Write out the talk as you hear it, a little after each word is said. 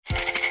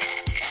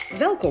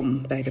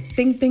Welkom bij de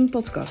Ping Ping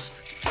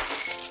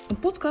podcast. Een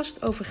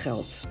podcast over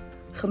geld.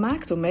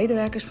 Gemaakt door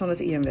medewerkers van het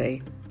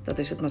IMW. Dat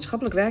is het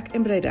maatschappelijk werk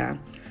in Breda.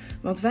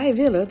 Want wij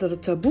willen dat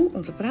het taboe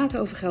om te praten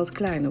over geld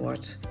kleiner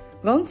wordt.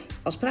 Want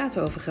als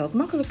praten over geld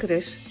makkelijker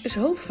is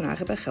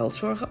hulpvragen bij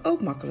geldzorgen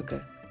ook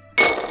makkelijker.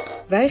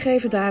 Wij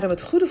geven daarom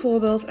het goede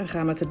voorbeeld en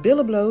gaan met de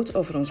billen bloot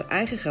over onze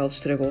eigen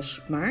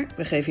geldstruggles. Maar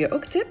we geven je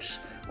ook tips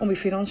om je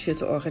financiën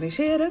te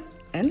organiseren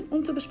en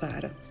om te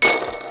besparen.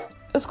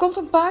 Het komt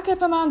een paar keer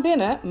per maand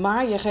binnen,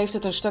 maar je geeft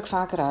het een stuk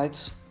vaker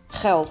uit.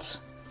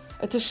 Geld.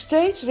 Het is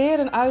steeds weer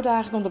een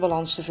uitdaging om de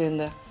balans te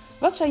vinden.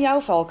 Wat zijn jouw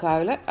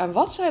valkuilen en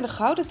wat zijn de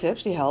gouden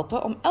tips die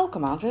helpen om elke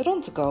maand weer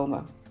rond te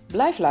komen?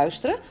 Blijf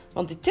luisteren,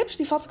 want die tips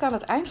die vat ik aan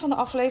het eind van de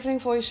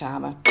aflevering voor je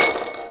samen.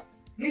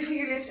 Wie van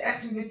jullie heeft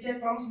echt een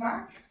budgetplan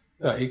gemaakt?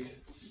 Ja, ik.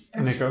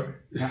 En ik ook.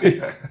 Ja.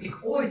 Ik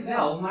ooit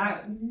wel,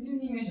 maar nu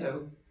niet meer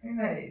zo.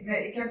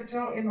 Nee, ik heb het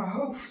wel in mijn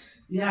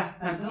hoofd. Ja,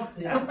 nou dat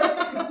ja.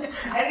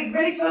 En ik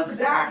weet welke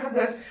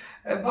dagen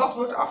er wat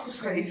wordt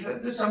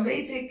afgeschreven, dus dan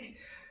weet ik,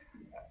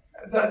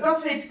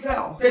 dat weet ik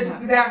wel. Ik weet ook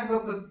de dagen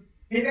dat het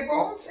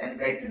binnenkomt en ik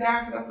weet de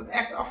dagen dat het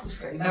echt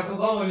afgeschreven Nou, wordt.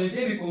 vooral wanneer het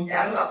binnenkomt.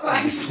 Ja, dat is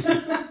wijs.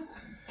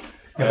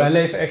 Ja, wij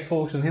leven echt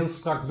volgens een heel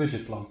strak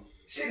budgetplan.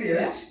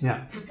 Serieus?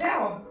 Ja.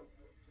 Vertel.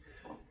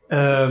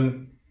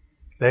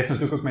 Dat heeft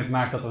natuurlijk ook mee te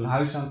maken dat we een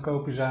huis aan het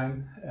kopen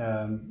zijn.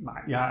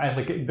 Maar ja,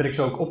 eigenlijk ben ik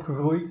zo ook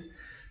opgegroeid.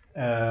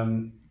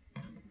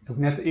 Toen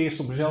ik net eerst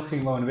op mezelf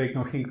ging wonen, weet ik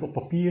nog, ging ik op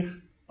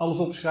papier alles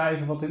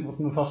opschrijven wat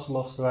mijn vaste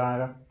lasten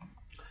waren.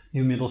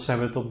 Nu inmiddels zijn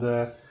we het op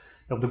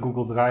de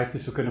Google Drive,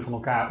 dus we kunnen van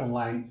elkaar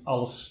online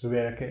alles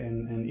bewerken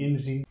en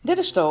inzien. Dit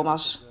is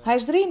Thomas. Hij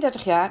is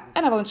 33 jaar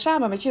en hij woont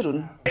samen met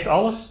Jeroen. Echt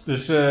alles.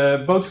 Dus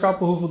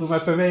boodschappen, hoeveel doen wij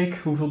per week,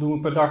 hoeveel doen we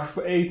per dag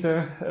voor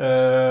eten,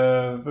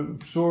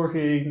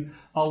 verzorging,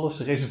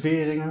 alles,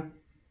 reserveringen.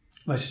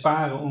 Wij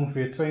sparen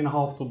ongeveer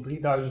 2.500 tot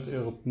 3.000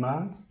 euro per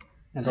maand.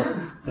 En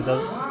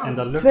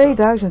dat lukt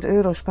 2000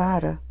 euro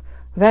sparen.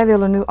 Wij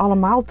willen nu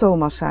allemaal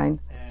Thomas zijn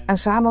en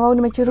samen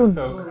wonen met Jeroen.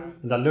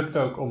 En dat lukt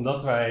ook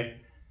omdat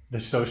wij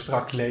dus zo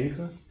strak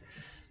leven.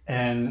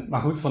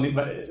 Maar goed,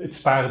 het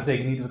sparen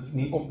betekent niet dat we het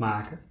niet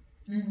opmaken.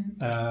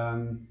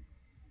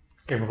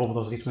 Kijk, bijvoorbeeld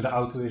als er iets met de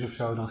auto is of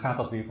zo, dan gaat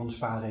dat weer van de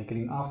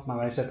spaarrekening af. Maar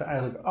wij zetten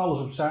eigenlijk alles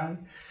opzij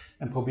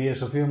en proberen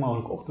zoveel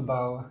mogelijk op te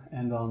bouwen.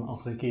 En dan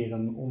als er een keer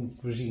een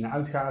onvoorziene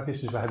uitgave is,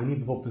 dus we hebben niet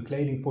bijvoorbeeld een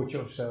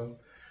kledingpotje of zo,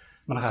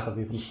 maar dan gaat dat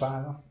weer van de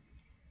spaar af.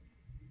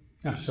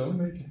 Ja, zo een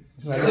beetje.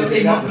 Dus Zo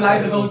ik mag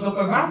blijven dat ik dat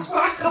per maand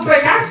spaar of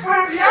per jaar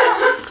spaar,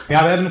 ja.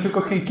 Ja, we hebben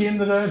natuurlijk ook geen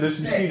kinderen, dus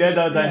misschien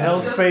daar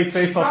helpt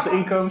twee vaste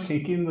inkomens,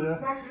 geen kinderen.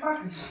 Mag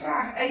ik eens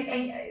vragen?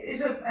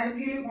 Hebben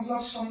jullie ook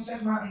last van,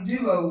 zeg maar, een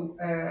duo,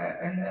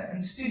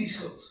 een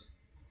studieschuld?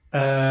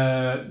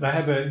 Wij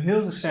hebben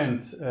heel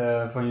recent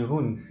van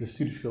Jeroen de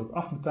studieschuld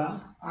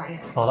afbetaald. Ah, ja.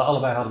 We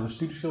hadden een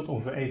studieschuld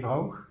ongeveer even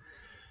hoog.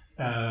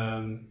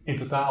 In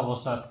totaal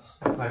was dat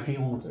wij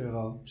 400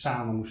 euro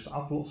samen moesten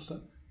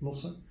aflossen.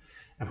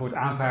 En voor het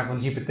aanvragen van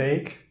een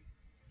hypotheek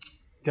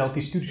telt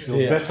die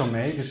studieschuld best wel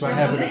mee. Dus wij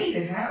hebben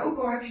volledig, hè? Ook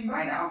al heb je hem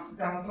bijna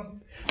afbetaald.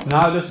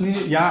 Nou, dat is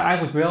niet. Ja,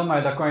 eigenlijk wel,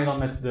 maar daar kan je dan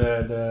met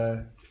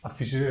de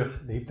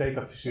adviseur, de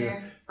hypotheekadviseur,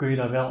 kun je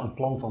daar wel een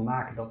plan van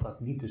maken dat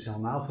niet dus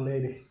helemaal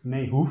volledig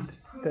mee hoeft te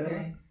vertellen.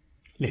 Okay.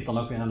 Ligt dan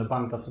ook weer aan de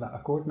bank dat ze daar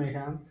akkoord mee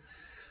gaan.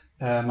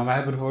 Maar wij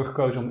hebben ervoor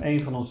gekozen om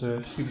één van onze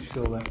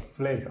studieschulden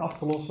volledig af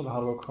te lossen. Daar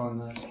hadden we ook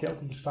gewoon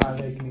geld op de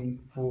spaarrekening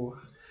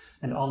voor.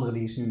 En de andere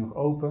die is nu nog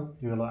open.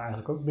 Die willen we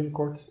eigenlijk ook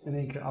binnenkort in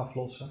één keer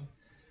aflossen.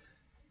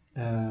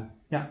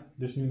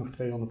 Dus nu nog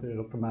 200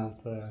 euro per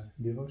maand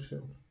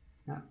bureauschuld.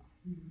 Ja.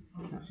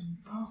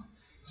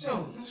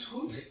 Zo, dat is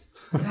goed.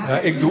 Ja,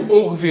 ik doe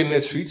ongeveer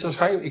net zoiets als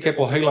hij. Ik heb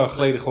al heel lang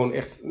geleden gewoon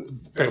echt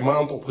per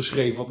maand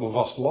opgeschreven wat mijn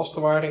vaste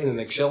lasten waren in een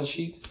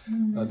Excel-sheet.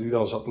 Dat doe je dan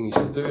als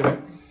administrateur.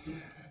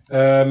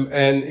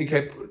 En ik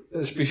heb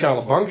een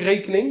speciale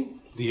bankrekening.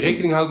 Die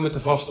rekening houdt met de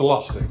vaste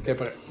lasten. Ik heb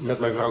er met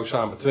mijn vrouw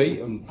samen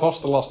 2. Een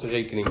vaste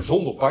lastenrekening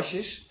zonder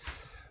pasjes.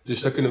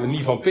 Dus daar kunnen we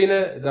niet van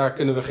pinnen. Daar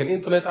kunnen we geen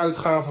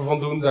internetuitgaven van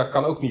doen. Daar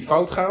kan ook niet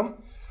fout gaan.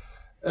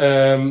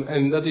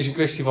 En dat is een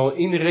kwestie van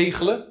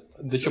inregelen.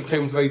 Dat je op een gegeven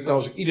moment weet,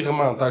 als ik iedere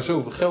maand daar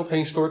zoveel geld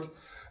heen stort,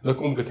 dan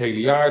kom ik het hele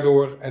jaar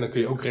door. En dan kun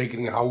je ook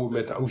rekening houden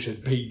met de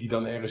OZB die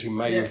dan ergens in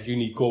mei of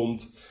juni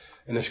komt.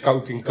 En een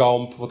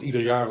scoutingkamp wat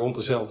ieder jaar rond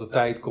dezelfde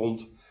tijd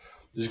komt.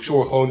 Dus ik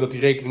zorg gewoon dat die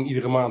rekening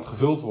iedere maand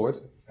gevuld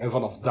wordt. En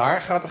vanaf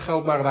daar gaat er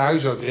geld naar de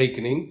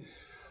huishoudrekening.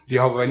 Die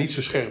houden wij niet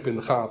zo scherp in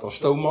de gaten als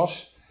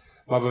Thomas.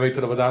 Maar we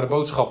weten dat we daar de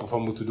boodschappen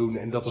van moeten doen.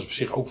 En dat is op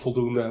zich ook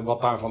voldoende. En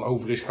wat daarvan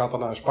over is, gaat dan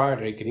naar een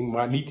spaarrekening.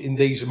 Maar niet in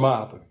deze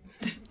mate.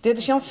 Dit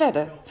is Jan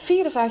Vedde,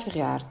 54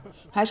 jaar.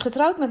 Hij is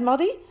getrouwd met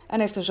Maddy en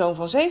heeft een zoon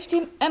van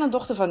 17 en een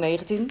dochter van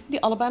 19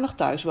 die allebei nog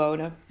thuis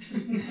wonen.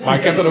 Maar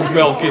ik heb dan ook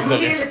wel kinderen.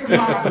 Heerlijke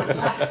man.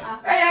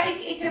 Nou ja,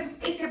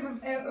 ik heb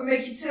een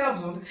beetje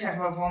hetzelfde, want ik zeg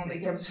wel van,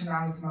 ik heb het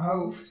voornamelijk in mijn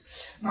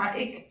hoofd. Maar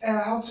ik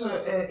had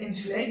in het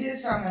verleden,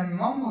 samen met mijn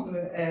man, hadden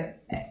we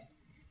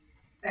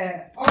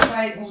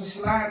allebei onze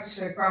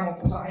salarissen kwamen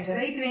op onze eigen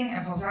rekening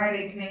en van zijn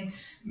rekening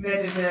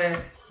werden de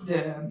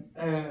de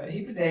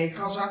hypotheek,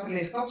 gas,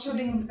 waterlicht, dat soort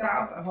dingen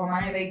betaald. En van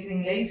mijn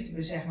rekening leefden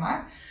we, zeg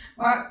maar.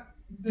 Maar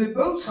de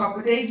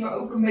boodschappen deden we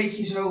ook een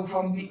beetje zo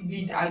van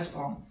wie het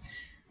uitkwam.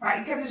 Maar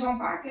ik heb dus al een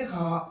paar keer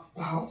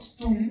gehad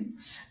toen,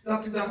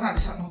 dat ik dacht, nou, er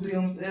staat nog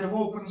 €300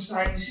 op en dan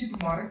sta je in de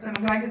supermarkt. En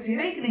dan blijkt dat die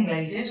rekening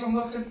leeg is,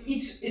 omdat er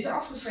iets is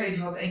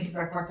afgeschreven wat 1 keer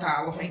per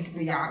kwartaal of 1 keer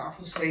per jaar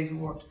afgeschreven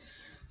wordt.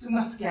 Toen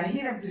dacht ik, ja,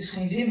 hier heb ik dus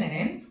geen zin meer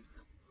in.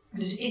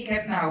 Dus ik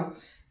heb nou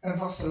een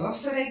vaste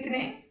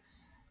lastenrekening,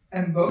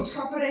 een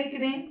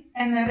boodschappenrekening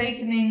en een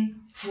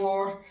rekening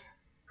voor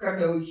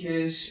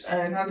cadeautjes,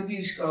 naar de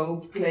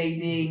bioscoop,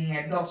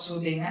 kleding, dat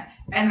soort dingen.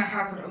 En dan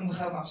gaat er ook nog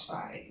geld naar de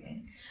spaarrekening.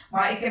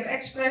 Maar ik heb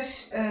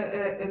expres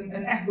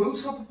een echt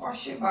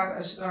boodschappenpasje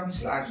waar zodra mijn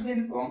salaris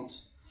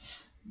binnenkomt,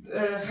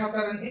 gaat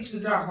daar een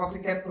x-bedrag wat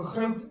ik heb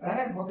begroot.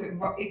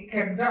 Wat ik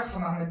heb bedacht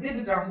van, nou, met dit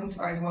bedrag moeten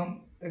wij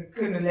gewoon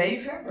kunnen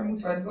leven. Daar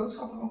moeten wij de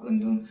boodschappen van kunnen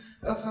doen.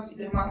 Dat gaat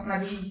iedere maand naar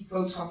die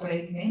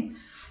boodschappenrekening.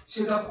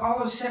 Zodat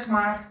alles, zeg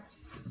maar,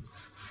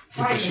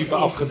 in principe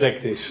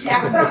afgedekt is.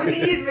 Ja, dat we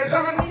niet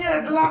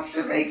de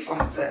laatste week van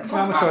het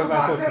zo wij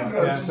het ook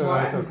wel. ja, Zo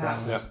wij het ook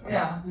wel.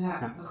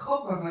 Ja,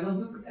 grappig, maar dan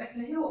doe ik het echt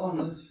heel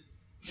anders.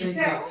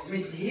 Vertel.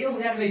 Tenminste,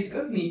 dat weet ik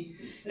ook niet.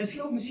 Het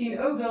scheelt misschien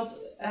ook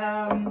dat,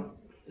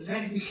 dat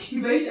weet ik misschien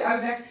een beetje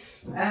uitleg.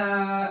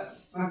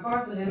 Mijn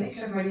partner en ik,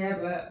 zeg maar, die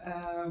hebben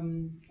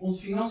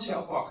onze financiën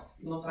apart.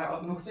 Omdat wij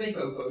ook nog 2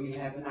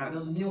 koopwoningen hebben. Nou,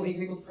 dat is een heel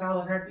ingewikkeld verhaal,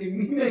 daar ga ik je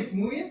niet mee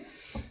vermoeien.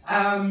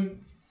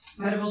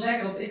 Maar dat wil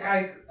zeggen dat ik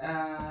eigenlijk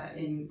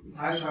in het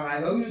huis waar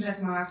wij wonen, zeg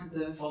maar,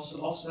 de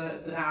vaste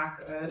lasten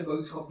draag, de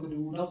boodschappen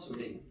doe, dat soort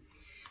dingen.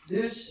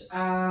 Dus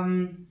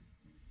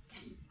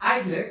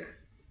eigenlijk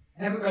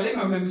heb ik alleen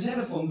maar met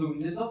mezelf van doen.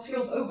 Dus dat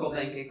scheelt ook al,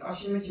 denk ik.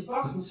 Als je met je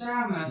partner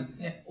samen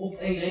op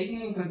 1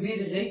 rekening of met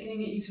meerdere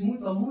rekeningen iets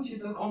moet, dan moet je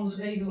het ook anders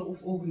regelen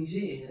of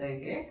organiseren,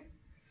 denk ik.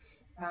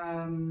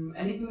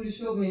 En ik doe dus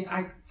veel meer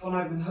eigenlijk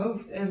vanuit mijn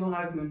hoofd en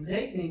vanuit mijn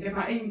rekening. Ik heb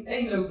maar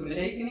één lopende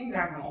rekening,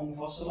 daar gaan al mijn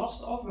vaste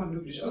lasten af, maar daar doe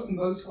ik dus ook een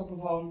boodschappen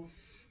van,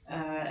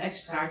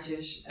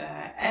 extraatjes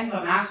en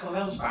daarnaast dan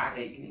wel een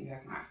spaarrekening,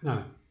 zeg maar.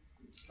 Ja.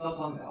 Dat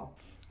dan wel.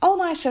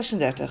 Alma is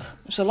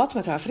 36. Ze lat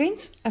met haar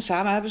vriend en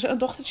samen hebben ze een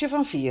dochtertje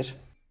van 4.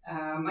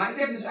 Maar ik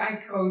heb dus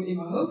eigenlijk gewoon in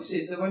mijn hoofd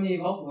zitten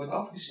wanneer wat wordt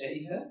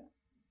afgeschreven.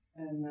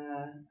 En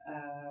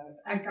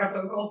eigenlijk gaat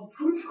het ook altijd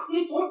goed,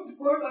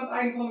 wordt aan het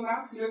einde van de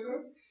maand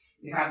gelukkig.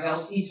 Er gaat wel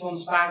eens iets van de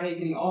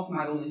spaarrekening af,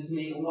 maar dan is het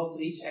meer omdat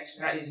er iets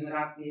extra is,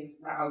 inderdaad weer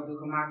per auto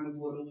gemaakt moet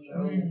worden of zo.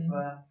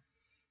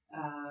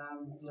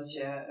 Of dat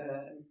je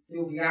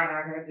veel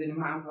verjaardagen hebt in een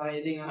maand waar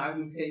je dingen aan uit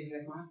moet geven,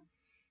 zeg maar.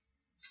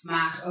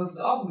 Maar over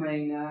het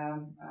algemeen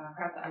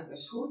gaat het eigenlijk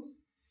best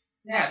goed.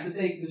 Ja, dat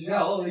betekent dus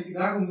wel,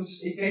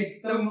 ik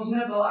keek Thomas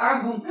net al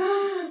aan van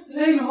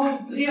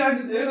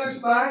 2.500, 3.000 euro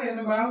sparen in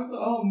de maand.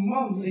 Oh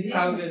man, ik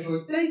zou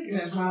ervoor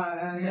tekenen,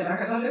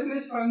 maar dat lukt me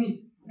dus gewoon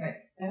niet. Nee.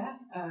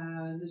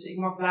 Dus ik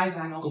mag blij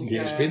zijn als Komt ik... niet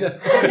eens binnen. Ja,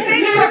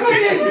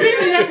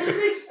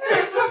 precies.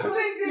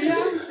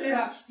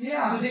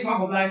 Ja. Dus ik mag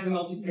wel blij zijn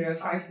als ik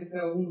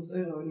 50, 100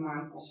 euro in de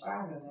maand kan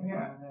sparen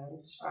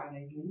op de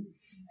spaarrekening.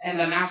 En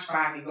daarna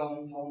spaar ik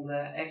dan van de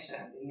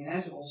extra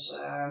dingen, zoals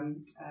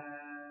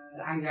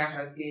de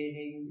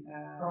eindjaarsuitkering,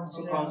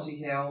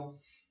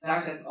 vakantiegeld.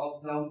 Daar zet ik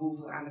altijd wel een boel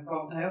voor aan de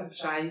kant,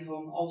 opzij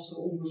van als er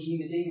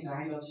onvoorziene dingen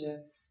zijn, dat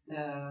je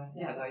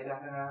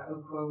daar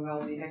ook gewoon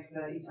wel direct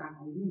iets aan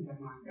kan doen, zeg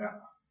maar.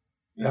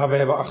 Ja, we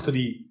hebben achter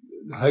die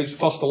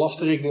vaste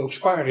lastenrekening ook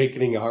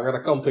spaarrekeningen hangen.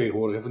 Dat kan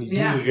tegenwoordig, van die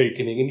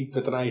doelrekeningen, niet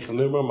met een eigen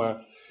nummer,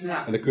 maar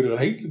en daar kunnen we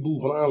een heleboel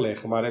van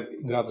aanleggen. Maar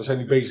inderdaad, we zijn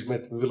nu bezig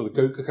met, we willen de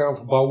keuken gaan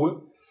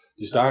verbouwen.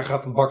 Dus daar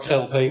gaat een bak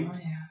geld heen.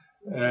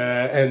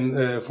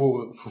 En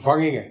voor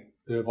vervangingen,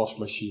 de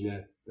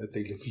wasmachine, de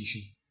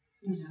televisie.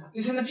 Ja.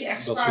 Dus dan heb je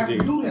echt Dat soort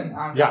dingen. spaardoelen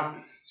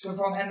aangemaakt. Zo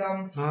van, en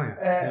dan,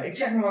 ik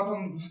zeg maar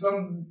wat,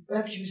 dan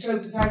heb je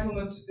besloten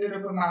 €500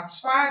 per maand te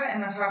sparen. En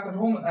dan gaat er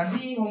 100 naar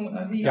die, 100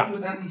 naar die,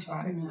 100 naar die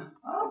sparen. Ja.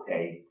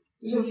 Oké.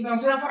 Dus hoef je dan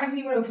zelf eigenlijk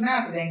niet meer over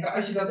na te denken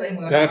als je dat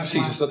eenmaal hebt. Ja,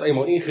 precies. Als dat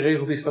eenmaal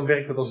ingeregeld is, dan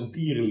werkt dat als een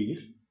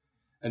tierenlier.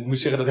 En ik moet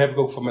zeggen, dat heb ik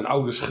ook van mijn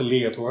ouders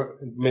geleerd hoor.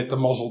 Met de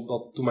mazzel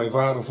dat toen mijn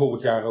vader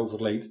vorig jaar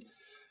overleed,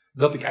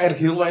 dat ik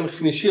eigenlijk heel weinig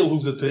financieel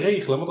hoefde te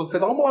regelen, want dat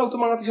werd allemaal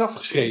automatisch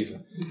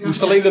afgeschreven. Ik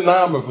moest alleen de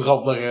namen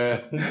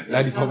veranderen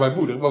naar die van mijn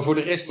moeder, maar voor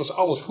de rest was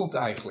alles goed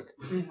eigenlijk.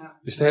 Ja.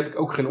 Dus daar heb ik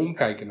ook geen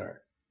omkijken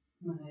naar.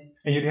 Nee.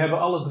 En jullie hebben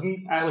alle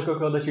 3 eigenlijk ook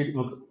wel dat jullie,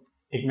 want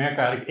ik merk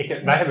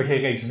eigenlijk, wij hebben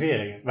geen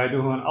reserveringen. Wij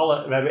doen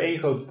gewoon we hebben 1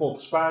 grote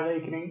pot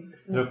spaarrekening,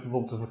 dus ook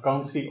bijvoorbeeld de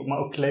vakantie, maar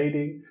ook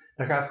kleding.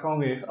 Dat gaat gewoon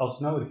weer, als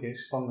het nodig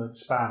is, van de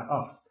sparen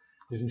af.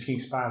 Dus misschien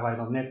sparen wij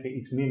dan net weer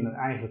iets minder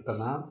eigenlijk per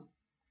maand.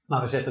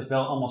 Maar we zetten het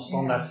wel allemaal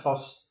standaard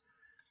vast.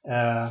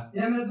 Ja,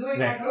 maar dat doe ik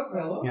Nee. eigenlijk ook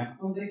wel hoor. Ja.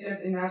 Want ik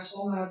zet inderdaad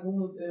standaard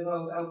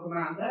 €100 elke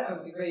maand.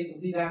 Hè. Ik weet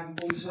op die datum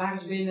komt mijn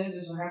salaris binnen,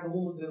 dus dan gaat er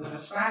 €100 naar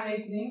de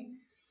spaarrekening.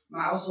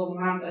 Maar als het dan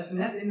een maand even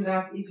net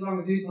inderdaad iets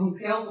langer duurt dan het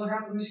geld, dan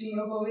gaat er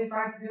misschien ook wel weer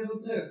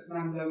 €50 terug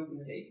naar mijn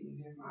lopende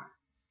rekening, zeg maar.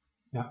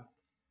 Ja,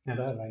 dat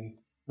hebben wij niet.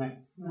 Nee.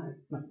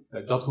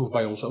 Dat hoeft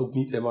bij ons ook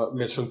niet, hè, maar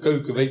met zo'n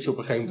keuken weet je op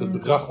een gegeven moment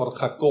het bedrag wat het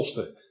gaat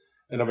kosten.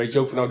 En dan weet je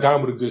ook van, nou daar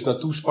moet ik dus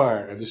naartoe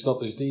sparen. Dus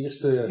dat is het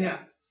eerste,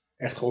 Ja.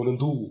 echt gewoon een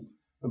doel.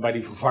 En bij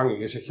die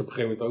vervangingen zeg je op een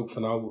gegeven moment ook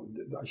van, nou,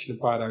 als je een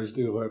paar duizend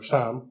euro hebt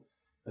staan.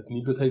 Het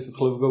Nibud heeft het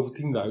geloof ik over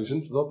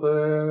 10.000.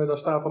 Daar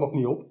staat er nog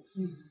niet op.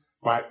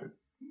 Maar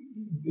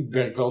ik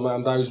werk wel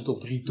naar 1.000 of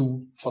 3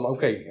 toe van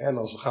oké. En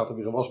dan gaat er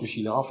weer een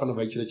wasmachine af en dan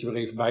weet je dat je er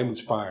even bij moet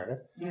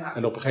sparen. Ja.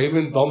 En op een gegeven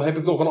moment, dan heb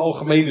ik nog een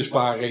algemene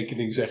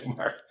spaarrekening, zeg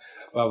maar.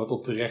 Waar wat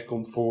op terecht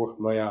komt voor,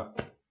 nou ja,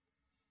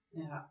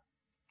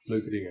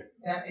 leuke dingen.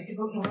 Ja, ik heb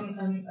ook nog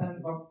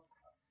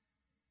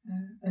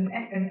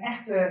een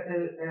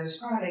echte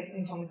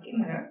spaarrekening van de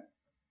kinderen.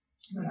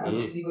 Mijn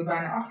oudste die wordt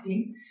bijna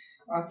 18.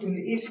 Maar toen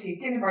de eerste keer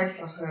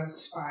kinderbijslag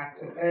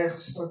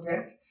gestort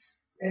werd,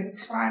 heb ik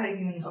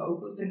spaarrekening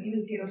geopend. En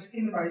iedere keer als de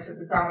kinderbijslag,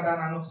 er kwamen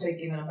daarna nog 2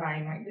 kinderen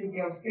bij, maar iedere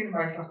keer als de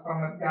kinderbijslag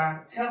kwam, heb ik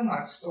daar geld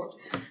naar gestort.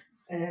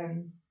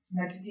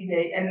 Met het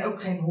idee, en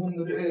ook geen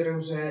honderden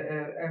euro's,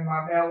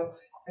 maar wel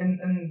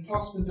een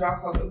vast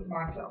bedrag wat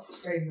automatisch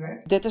afgeschreven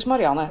werd. Dit is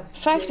Marianne,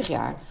 50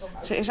 jaar.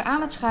 Ze is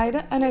aan het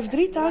scheiden en heeft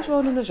 3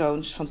 thuiswonende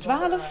zoons van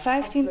 12,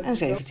 15 en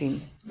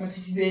 17. Met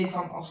het idee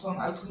van, als we dan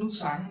oud genoeg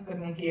zijn, dan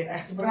kunnen we een keer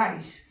echt op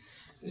reis.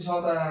 Dus we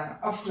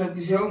hadden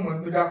afgelopen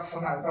zomer bedacht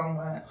van, nou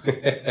dan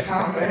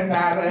gaan we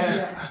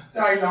naar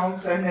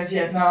Thailand en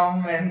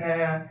Vietnam. En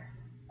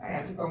nou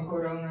ja, toen kwam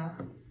corona,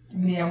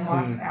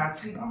 Myanmar. Ja, het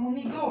ging allemaal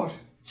niet door.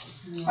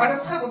 Maar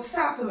dat gaat, dat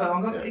staat er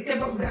wel. Want ik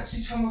heb ook echt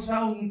zoiets van, dat is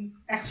wel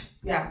echt,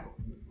 ja,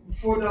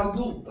 voor dat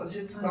doel. Dat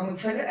zit dan ook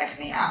verder echt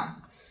niet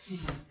aan.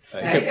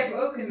 Ik heb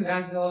ook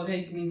inderdaad wel een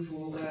rekening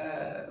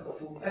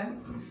voor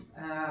pen.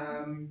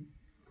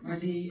 Maar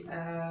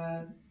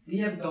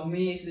die heb ik dan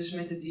meer dus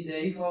met het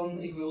idee van,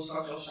 ik wil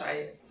straks als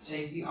zij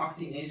 17,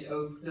 18 is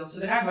ook, dat ze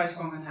de rijbewijs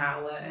kan gaan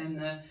halen.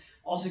 En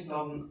als ik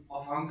dan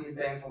afhankelijk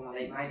ben van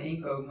alleen mijn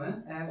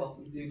inkomen,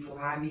 wat natuurlijk voor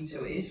haar niet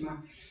zo is, maar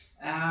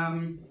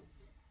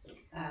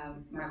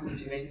goed,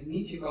 je weet het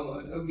niet. Je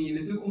kan ook niet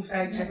in de toekomst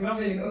kijken. Zeg maar dan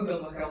wil ik ook dat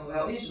dat geld er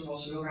wel is. Of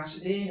als ze wil gaan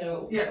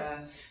studeren.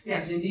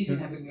 Dus in die zin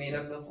heb ik meer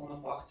dat ik dat dan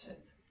apart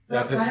zet.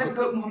 Daar heb ik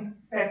ook nog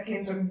per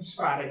kind een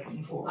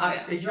spaarrekening voor.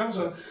 Weet je wel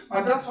zo.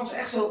 Maar dat was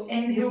echt zo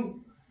een heel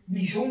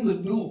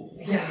bijzonder doel.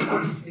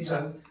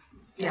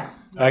 Ja,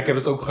 ik heb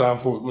het ook gedaan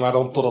voor, maar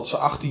dan totdat ze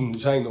 18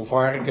 zijn of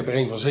waren. Ik heb er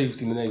een van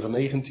 17 en een van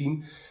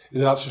 19.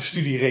 Inderdaad, zo'n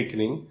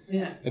studierekening.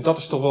 Ja. En dat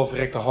is toch wel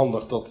verrekte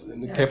handig.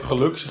 Ik heb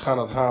geluk, ze gaan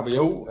naar het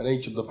HBO en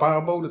eentje op de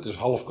Pabo. Dat is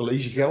half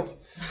collegegeld.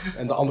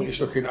 En de andere is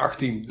nog geen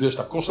 18, dus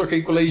dat kost nog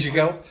geen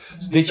collegegeld.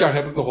 Dus dit jaar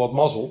heb ik nog wat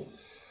mazzel.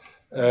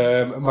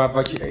 Maar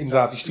wat je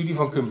inderdaad die studie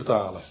van kunt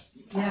betalen.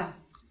 Ja.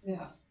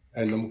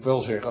 En dan moet ik wel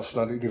zeggen, als ze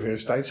naar de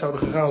universiteit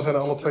zouden gegaan zijn,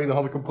 alle twee, dan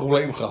had ik een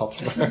probleem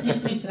gehad.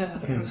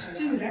 Dat is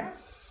duur, hè?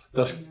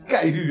 Dat is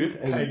keiduur.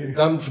 En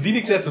dan verdien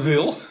ik net te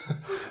veel.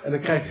 En dan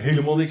krijg ik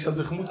helemaal niks aan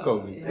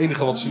tegemoetkoming. Het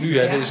enige wat ze nu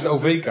hebben is een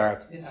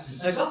OV-kaart. Ja.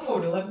 Nou, dat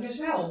voordeel heb ik dus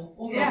wel.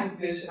 Omdat ik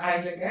dus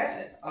eigenlijk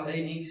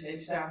alleen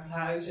ingeschreven sta op het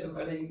huis, ook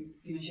alleen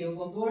financieel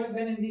verantwoordelijk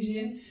ben in die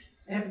zin,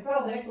 heb ik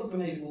wel recht op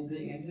een heleboel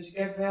dingen. Dus ik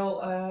heb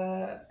wel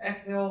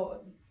echt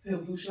wel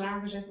veel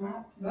toeslagen, zeg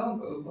maar. Wel een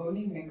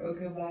koopwoning, daar ben ik ook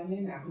heel blij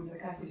mee. Maar goed, daar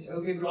krijg je dus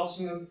ook weer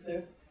belasting over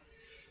terug.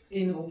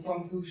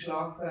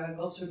 Kinderopvangtoeslag,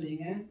 dat soort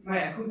dingen. Maar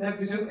ja, goed, dat heb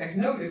ik dus ook echt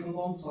nodig, want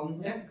anders dan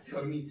red ik het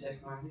gewoon niet, zeg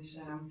maar. Dus,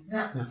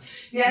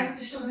 ja, dat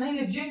is toch een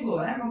hele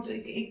jungle, hè? Want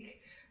ik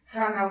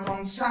ga nou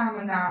van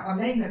samen naar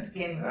alleen met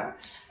kinderen.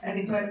 En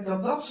ik merk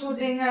dat soort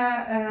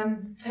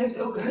dingen geeft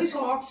ook heus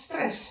wel wat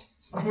stress.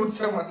 Om het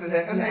zo maar te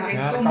zeggen. Dan denk ik,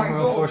 dat kan ik me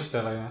wel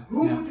voorstellen, ja.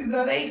 Hoe moet ik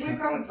dat regelen?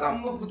 Kan ik het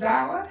dan nog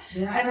betalen?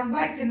 Ja. En dan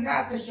blijkt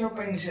inderdaad dat je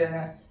opeens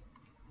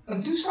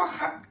een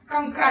toeslag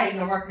kan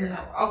krijgen, waar ik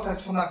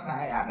altijd van dacht,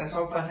 nou ja, daar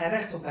zou ik wel geen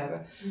recht op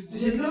hebben.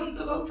 Dus het loont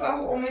er ook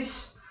wel om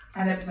eens,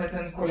 en dat heb ik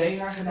met een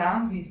collega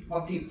gedaan,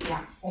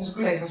 onze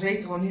collega's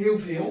weten gewoon heel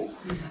veel.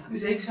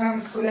 Dus even samen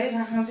met de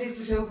collega gaan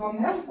zitten, zo van,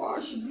 help me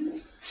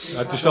alsjeblieft. Ja,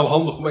 het is wel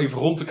handig om even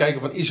rond te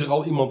kijken van, is er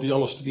al iemand die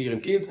al een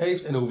studerend kind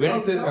heeft en hoe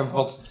werkt het en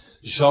wat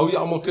zou je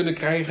allemaal kunnen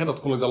krijgen?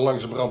 Dat kon ik dan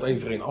langzamerhand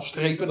één voor één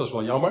afstrepen, dat is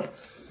wel jammer.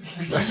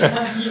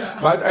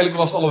 Maar uiteindelijk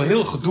was het al een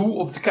heel gedoe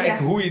om te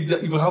kijken hoe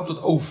je überhaupt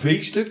dat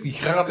OV-stuk, die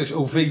gratis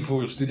OV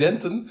voor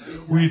studenten,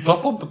 hoe je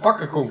dat dan te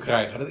pakken kon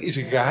krijgen. Dat is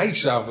een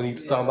geheimzaam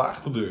niet tot aan de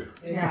achterdeur.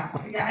 Ja,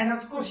 en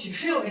dat kost je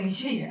veel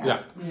energie, hè?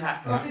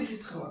 Ja. Dat is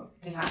het gewoon.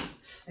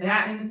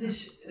 Ja, en het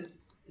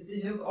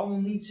is ook allemaal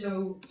niet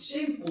zo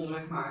simpel,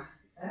 zeg maar.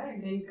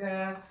 Ik denk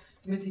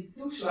met die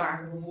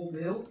toeslagen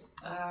bijvoorbeeld.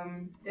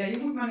 Je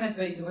moet maar net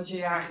weten wat je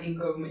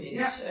jaarinkomen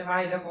is en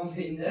waar je dat kan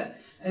vinden.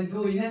 En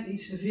vul je net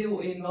iets te veel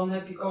in, dan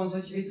heb je kans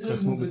dat je weer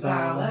terug moet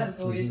betalen.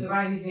 Vul je te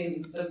weinig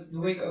in, dat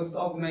doe ik over het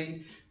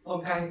algemeen,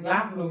 dan krijg ik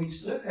later nog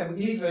iets terug. Heb ik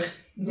liever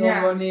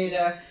dan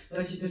wanneer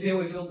dat je te veel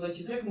invult dat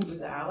je terug moet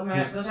betalen.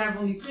 Maar dat zijn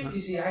van die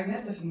trucjes die je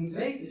eigenlijk net even moet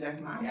weten, zeg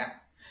maar.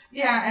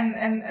 Ja,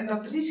 en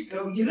dat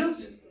risico, je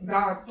loopt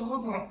daar toch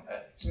ook wel,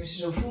 tenminste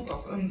zo voelt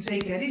dat, een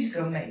zeker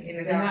risico mee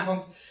inderdaad. Ja.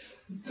 Want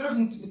terug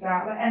moeten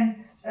betalen en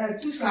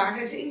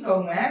toeslagen is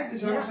inkomen, hè.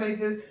 Dus als we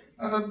even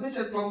naar dat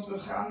budgetplan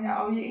teruggaan,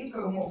 al je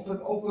inkomen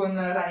op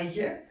een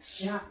rijtje.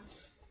 Ja.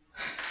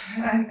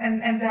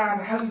 En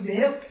daar hou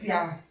je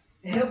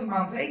heel de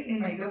maand rekening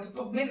mee dat het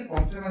toch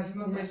binnenkomt. En als je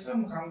nog bij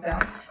stroom gaat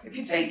betalen, heb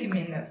je 2 keer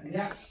minder.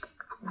 Ja.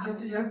 Dus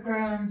dat is ook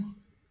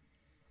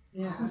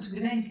goed te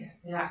bedenken.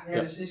 Ja,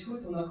 dus het is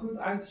goed om dat goed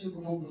uit te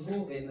zoeken van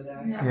tevoren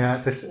inderdaad. Ja,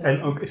 het is,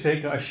 en ook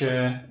zeker als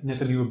je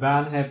net een nieuwe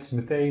baan hebt,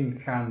 meteen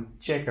gaan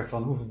checken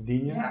van hoeveel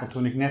verdien je. Ja. Want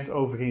toen ik net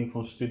overging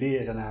van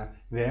studeren naar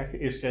werken,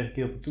 eerst kreeg ik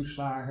heel veel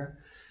toeslagen.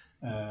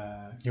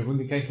 Jeroen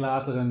die kreeg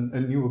later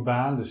een nieuwe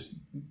baan, dus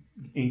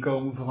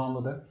inkomen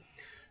veranderde.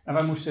 En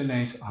wij moesten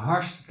ineens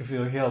hartstikke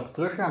veel geld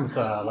terug gaan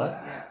betalen.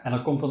 Ja. En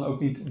dan komt dan ook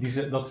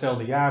niet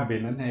datzelfde jaar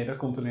binnen. Nee, dat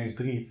komt ineens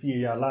 3, 4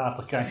 jaar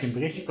later. Krijg je een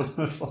berichtje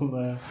van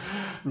de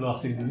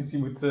Belastingdienst. Je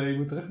moet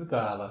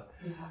terugbetalen.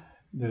 Ja.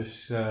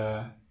 Dus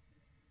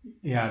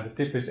de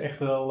tip is echt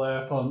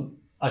wel van...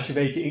 Als je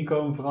weet je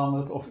inkomen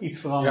verandert of iets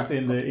verandert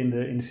in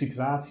de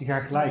situatie. Ga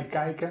gelijk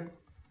kijken.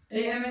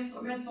 En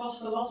met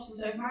vaste lasten,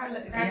 zeg maar,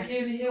 kijken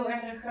jullie heel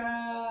erg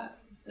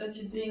dat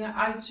je dingen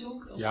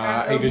uitzoekt? Of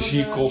Ja,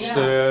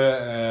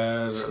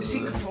 energiekosten,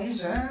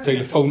 Ziekenfondsen.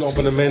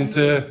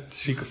 telefoonabonnementen,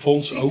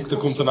 ziekenfonds ook, dat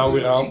komt er nou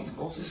weer aan.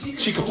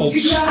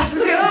 Ziekenfonds.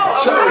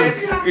 Zo,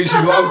 kun je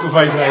zien hoe oud of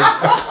wij zijn.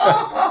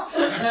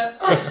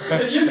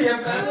 Jullie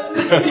hebben...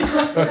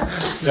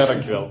 Ja,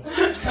 dankjewel.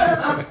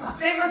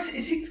 Nee, maar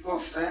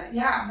ziektekosten,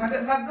 ja,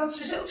 maar dat is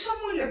dus ook zo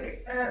moeilijk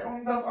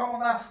om dat allemaal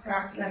naast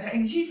elkaar te leggen.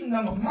 Energie vind ik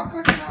dan nog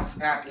makkelijker naast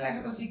elkaar te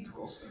leggen dan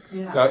ziektekosten.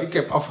 Ja. Nou, ik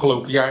heb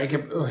afgelopen jaar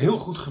heel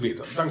goed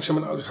geweten, dankzij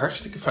mijn ouders,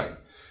 hartstikke fijn.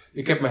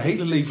 Ik heb mijn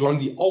hele leven lang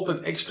die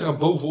altijd extra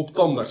bovenop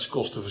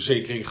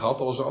tandartskostenverzekering gehad.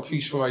 Dat was een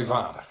advies van mijn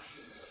vader.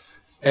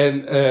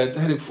 En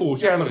daar heb ik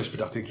vorig jaar nog eens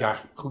bedacht. Ik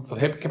goed, wat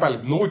heb ik? Ik heb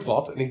eigenlijk nooit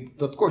wat. En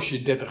dat kost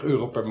je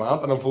 €30 per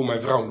maand. En dan voor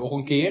mijn vrouw nog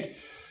een keer.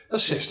 Dat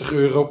is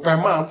 €60 per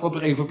maand, wat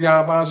er even op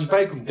jaarbasis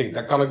bij komt. Ik denk,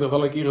 daar kan ik nog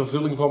wel een keer een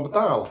vulling van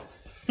betalen.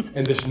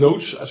 En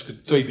desnoods, als ik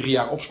het 2-3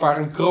 jaar opspaar,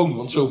 een kroon.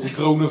 Want zoveel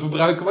kronen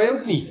verbruiken wij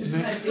ook niet.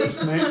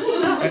 Nee.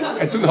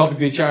 En toen had ik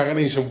dit jaar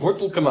ineens een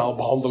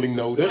wortelkanaalbehandeling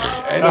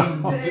nodig.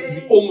 En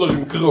onder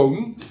een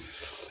kroon.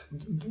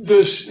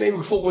 Dus neem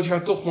ik volgend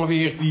jaar toch maar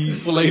weer die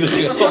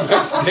volledige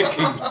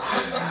tandartsdekking.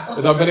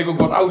 En dan ben ik ook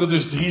wat ouder,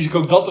 dus het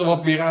risico dat er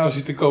wat meer aan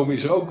zit te komen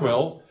is er ook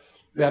wel.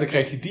 Ja, dan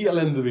krijg je die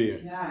ellende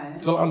weer. Ja, hè?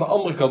 Terwijl aan de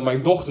andere kant,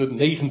 mijn dochter,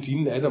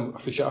 19,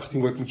 als je 18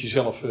 wordt moet je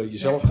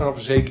jezelf gaan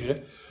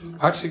verzekeren.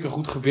 Hartstikke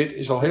goed gebit,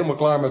 is al helemaal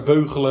klaar met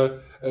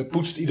beugelen,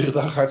 poetst iedere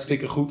dag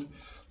hartstikke goed.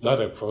 Nou,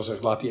 dan heb ik van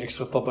gezegd, laat die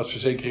extra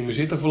tandartsverzekering weer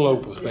zitten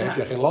voorlopig. Daar heb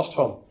je geen last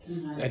van.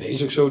 Ja. En dat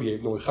is ook zo, die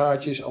heeft nooit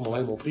gaatjes, allemaal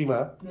helemaal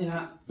prima.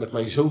 Ja. Met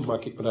mijn zoon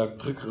maak ik me daar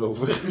drukker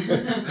over.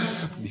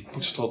 Die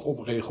poetst wat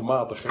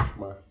onregelmatiger.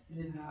 Maar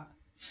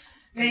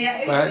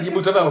je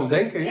moet er wel aan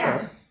denken, ja.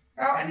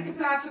 Nou, en ik heb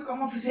laatst ook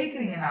allemaal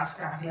verzekeringen naast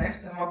elkaar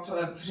gelegd. En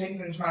wat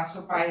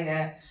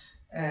verzekeringsmaatschappijen.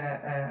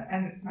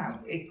 En nou,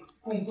 ik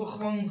kon toch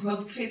gewoon, geloof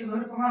ik,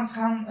 €40 per maand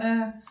gaan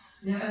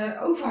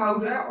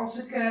overhouden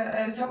als ik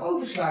zou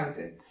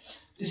oversluiten.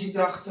 Dus ik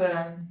dacht,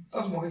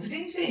 dat is mooi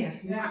verdiend weer.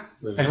 Ja.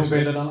 En hoe ben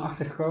je er dan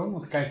achter gekomen?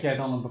 Want kijk jij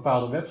dan op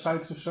bepaalde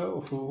websites of zo?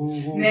 Of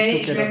hoe Nee,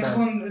 zoek je ik dat ben uit?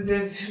 gewoon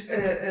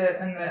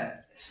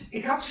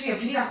ik had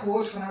via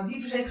gehoord van nou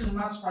die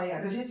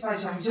verzekeringsmaatschappij, daar zitten wij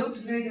zijn zo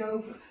tevreden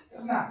over.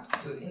 Nou,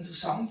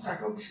 interessant, ga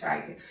ik ook eens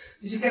kijken.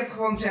 Dus ik heb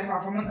gewoon zeg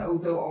maar van mijn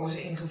auto alles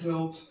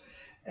ingevuld.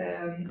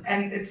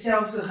 En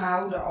hetzelfde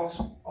gehouden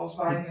als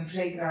bij mijn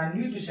verzekeraar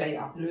nu, dus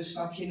WA+.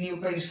 Snap je niet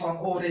opeens van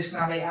O-risk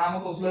naar WA,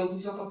 want dat is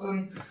logisch dat dat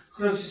een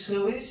groot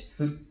verschil is.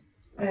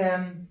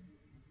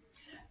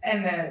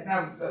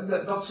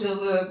 Dat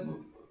scheelde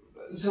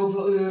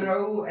zoveel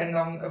euro. En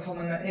dan voor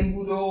mijn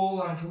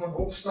inboedel, en voor mijn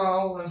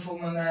opstal, en voor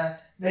mijn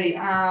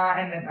WA.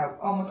 En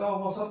al met al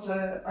was dat,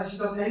 als je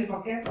dat hele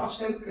pakket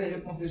afsloot, kreeg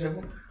ik nog dus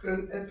ook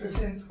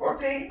 %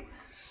 korting.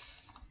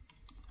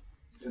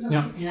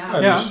 Ja.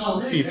 Dus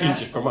 4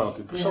 tientjes per maand,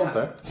 interessant hè?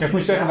 Ja, ik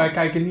moet zeggen, wij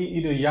kijken niet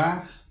ieder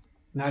jaar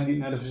naar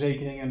de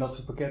verzekeringen en dat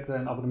soort pakketten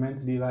en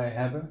abonnementen die wij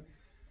hebben.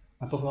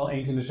 Maar toch wel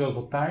eens in de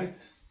zoveel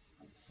tijd.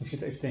 Ik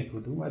zit even te denken,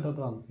 hoe doen wij dat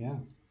dan? Ja.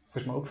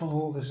 Volgens mij ook van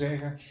horen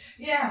zeggen.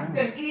 Ja,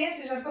 de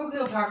cliënten zeg ik ook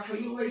heel vaak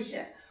voor jou, weet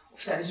je.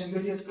 Of tijdens een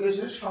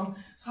budgetcursus van,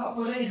 ga op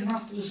een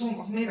regenachtige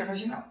zondagmiddag,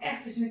 als je nou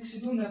echt eens niks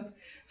te doen hebt,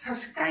 ga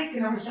eens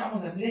kijken naar wat je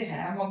allemaal hebt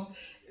liggen. Hè? Want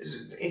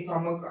ik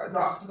kwam ook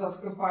erachter dat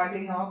ik een paar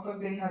dingen had, dat ik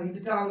denk, nou die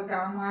betaal ik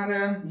aan, maar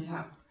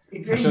ik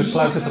weet Maar zo niet.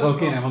 sluit het er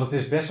ook in, hè? Want het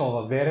is best wel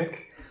wat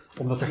werk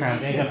om dat te gaan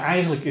regelen. En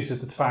eigenlijk is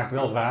het vaak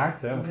wel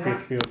waard, hè?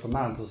 €40 per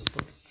maand. Dat is het,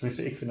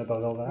 tenminste, ik vind het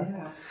al wel waard.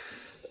 Ja.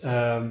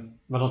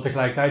 Maar dan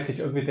tegelijkertijd zit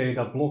je ook weer tegen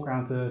dat blok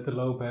aan te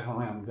lopen. Hè, van,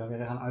 moet ik daar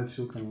weer gaan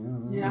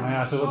uitzoeken. Maar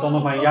ja, zullen we het dan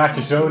nog maar een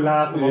jaartje zo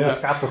laten, want het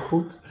gaat toch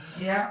goed?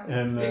 Ja.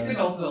 En, Ik vind het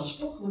altijd wel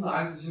sport om dat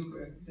uit te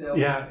zoeken. Zelf.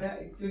 Ja.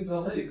 Ik vind het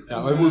wel leuk. Ja,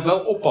 maar je moet wel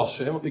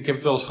oppassen, hè? Want ik heb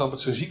het wel eens gehad met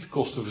zo'n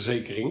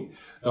ziektekostenverzekering.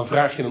 Dan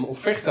vraag je een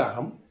offerte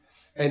aan.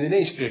 En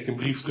ineens kreeg ik een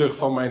brief terug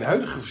van mijn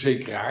huidige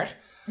verzekeraar.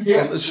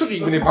 Ja. Van,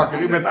 sorry meneer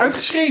Bakker, u bent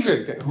uitgeschreven.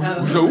 Ik denk,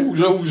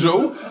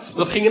 hoezo?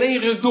 Dat ging in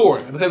 1 ruk door.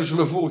 En dat hebben ze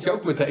me vorig jaar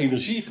ook met de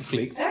energie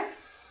geflikt. Echt?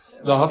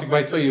 Dan had ik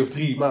bij 2 of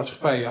 3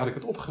 maatschappijen had ik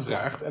het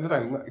opgevraagd. En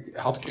uiteindelijk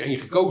had ik er 1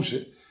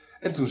 gekozen.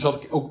 En toen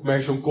zat ik ook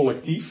bij zo'n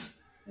collectief.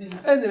 Ja.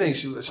 En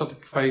ineens zat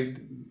ik bij,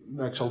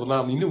 nou ik zal de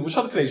naam niet noemen,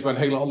 zat ik ineens bij een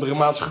hele andere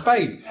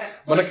maatschappij.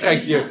 Maar dan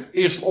krijg je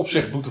eerst een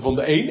opzegboete van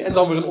de een en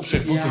dan weer een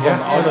opzegboete van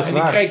de ander. dat is En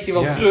die waar. krijg je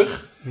wel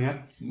terug.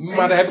 Ja.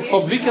 Maar daar heb ik van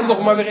het weekend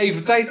nog maar weer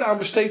even tijd aan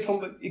besteed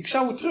van, ik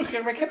zou het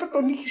teruggeven, maar ik heb het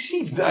nog niet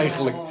gezien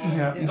eigenlijk.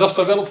 Ja. En dat is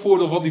dan wel het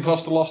voordeel van die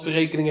vaste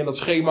lastenrekening en dat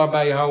schema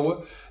bijhouden.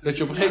 Dat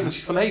je op een gegeven moment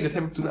ziet van, hé, dat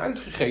heb ik toen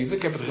uitgegeven.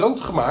 Ik heb het rood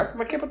gemaakt,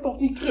 maar ik heb het nog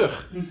niet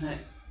terug. Nee.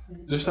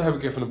 Dus daar heb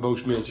ik even een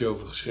boos mailtje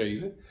over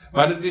geschreven.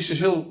 Maar dat is dus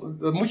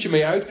daar moet je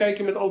mee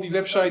uitkijken met al die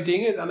website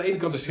dingen. Aan de ene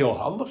kant is het heel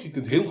handig, je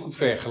kunt heel goed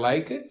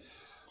vergelijken.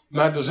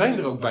 Maar er zijn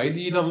er ook bij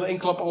die je dan in één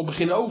klap al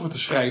beginnen over te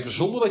schrijven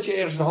zonder dat je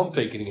ergens een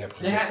handtekening hebt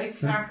gezet. Ja, ik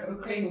vraag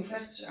ook geen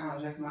offertes aan,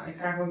 zeg maar. Ik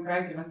ga gewoon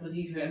kijken naar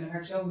tarieven en dan ga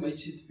ik zelf een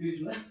beetje zitten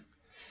puzzelen.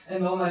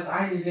 En dan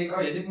uiteindelijk denk ik,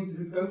 oh ja, dit moet de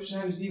goedkoopste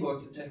zijn, dus die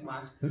wordt het, zeg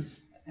maar.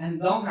 En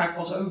dan ga ik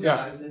pas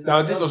oversluiten.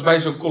 Nou, dit was bij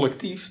zo'n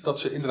collectief dat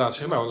ze inderdaad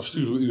zeggen, nou dan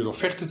sturen we u een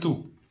offerte toe.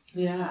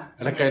 Ja.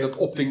 En dan krijg je dat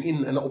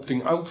opting-in en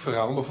opting-out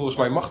verhaal. Maar volgens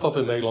mij mag dat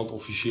in Nederland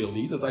officieel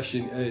niet. Dat als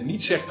je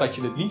niet zegt dat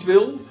je het niet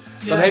wil,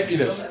 dan heb je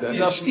het.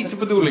 Dat is niet de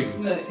bedoeling.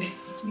 Nee.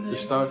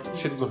 Dus daar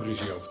zit ik nog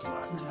ruzie over te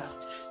maken. Ja.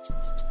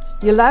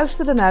 Je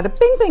luisterde naar de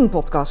Ping Ping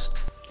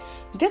podcast.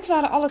 Dit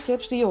waren alle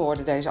tips die je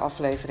hoorde deze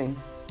aflevering.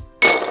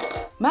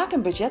 Maak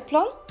een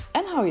budgetplan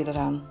en hou je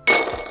eraan.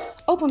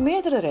 Open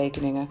meerdere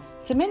rekeningen.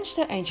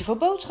 Tenminste eentje voor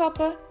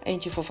boodschappen,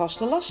 eentje voor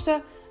vaste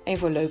lasten, één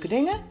voor leuke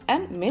dingen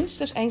en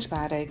minstens 1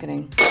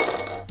 spaarrekening.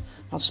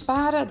 Want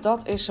sparen,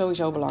 dat is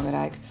sowieso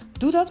belangrijk.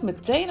 Doe dat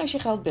meteen als je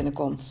geld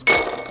binnenkomt.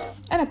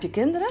 En heb je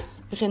kinderen?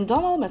 Begin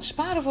dan al met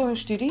sparen voor hun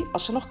studie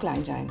als ze nog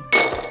klein zijn.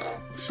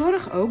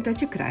 Zorg ook dat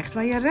je krijgt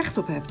waar je recht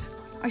op hebt.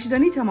 Als je daar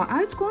niet helemaal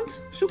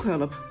uitkomt, zoek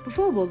hulp.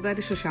 Bijvoorbeeld bij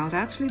de sociaal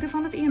raadslieden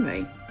van het INW.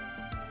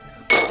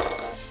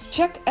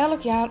 Check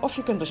elk jaar of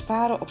je kunt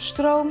besparen op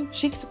stroom,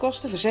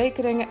 ziektekosten,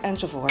 verzekeringen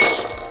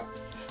enzovoort.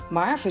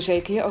 Maar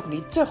verzeker je ook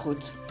niet te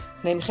goed.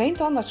 Neem geen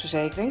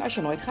tandartsverzekering als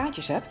je nooit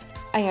gaatjes hebt.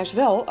 En juist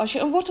wel als je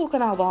een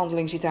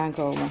wortelkanaalbehandeling ziet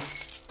aankomen.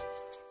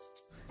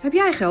 Heb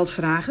jij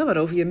geldvragen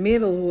waarover je meer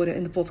wil horen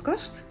in de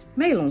podcast?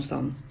 Mail ons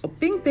dan op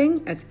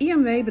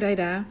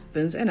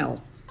pingping@imwbreda.nl.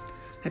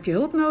 Heb je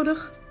hulp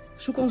nodig?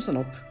 Zoek ons dan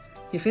op.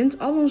 Je vindt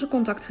al onze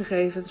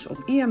contactgegevens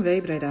op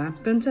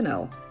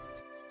imwbreda.nl.